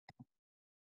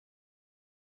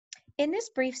In this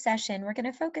brief session, we're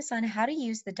going to focus on how to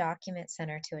use the Document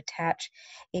Center to attach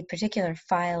a particular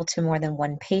file to more than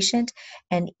one patient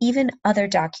and even other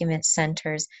document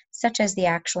centers, such as the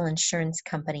actual insurance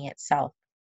company itself.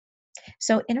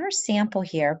 So in our sample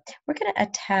here, we're going to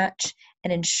attach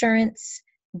an insurance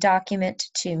document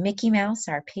to Mickey Mouse,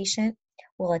 our patient.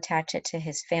 We'll attach it to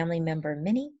his family member,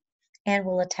 Minnie, and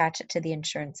we'll attach it to the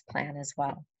insurance plan as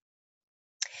well.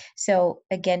 So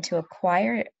again, to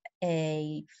acquire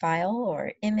a file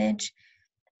or image,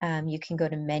 you can go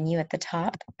to Menu at the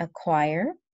top,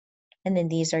 Acquire, and then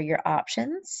these are your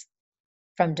options: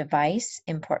 from Device,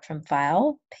 Import from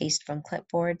File, Paste from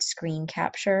Clipboard, Screen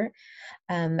Capture,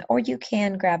 or you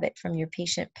can grab it from your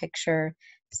patient picture,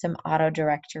 some auto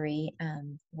directory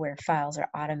where files are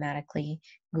automatically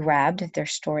grabbed if they're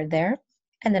stored there,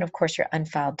 and then of course your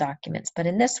unfiled documents. But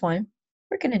in this one,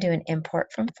 we're going to do an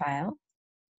Import from File.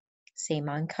 Same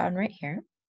icon right here.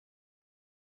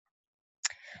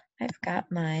 I've got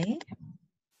my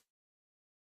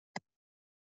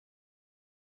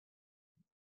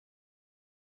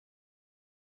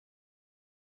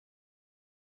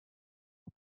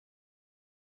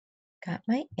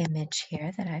image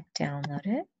here that I've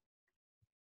downloaded.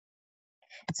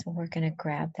 So we're going to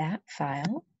grab that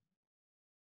file.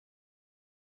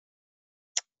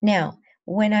 Now,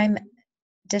 when I'm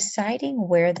deciding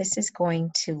where this is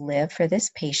going to live for this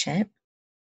patient,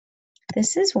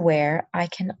 this is where I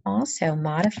can also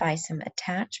modify some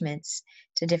attachments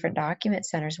to different document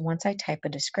centers once I type a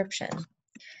description.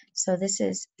 So this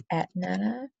is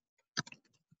Aetna.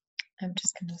 I'm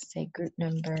just going to say group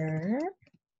number.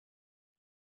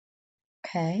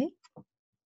 Okay.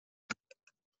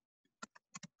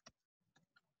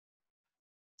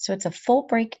 So it's a full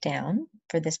breakdown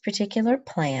for this particular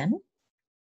plan.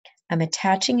 I'm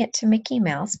attaching it to Mickey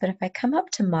Mouse, but if I come up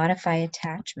to Modify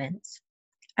Attachments,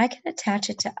 I can attach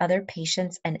it to other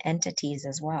patients and entities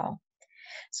as well.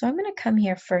 So I'm going to come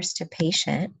here first to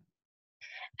Patient,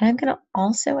 and I'm going to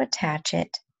also attach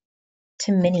it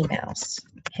to Minnie Mouse,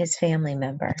 his family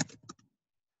member.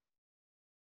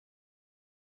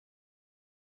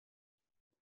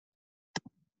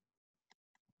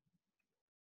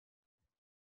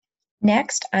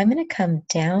 Next, I'm going to come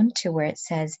down to where it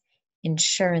says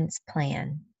Insurance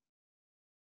Plan.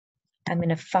 I'm going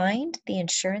to find the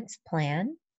insurance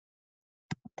plan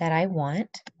that I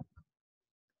want.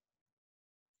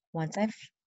 Once I've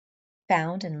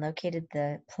found and located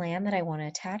the plan that I want to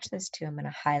attach this to, I'm going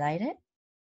to highlight it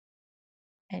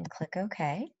and click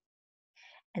OK.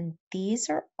 And these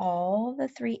are all the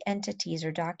three entities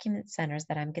or document centers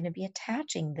that I'm going to be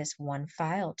attaching this one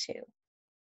file to.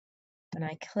 When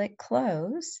I click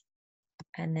Close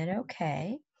and then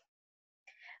OK,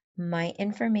 my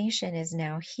information is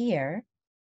now here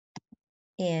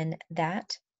in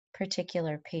that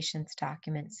particular patient's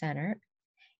document center.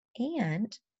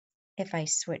 And if I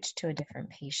switch to a different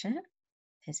patient,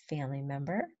 his family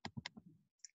member,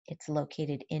 it's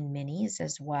located in Minnie's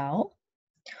as well.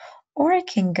 Or I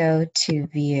can go to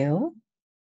View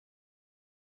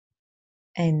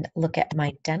and look at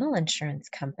my dental insurance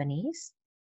companies.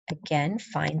 Again,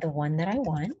 find the one that I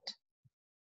want,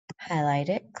 highlight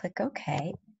it, click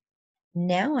OK.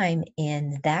 Now I'm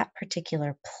in that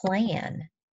particular plan,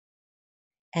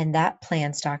 and that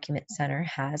plan's document center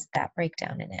has that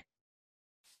breakdown in it.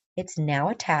 It's now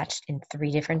attached in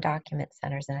 3 different document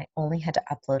centers, and I only had to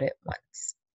upload it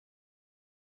once.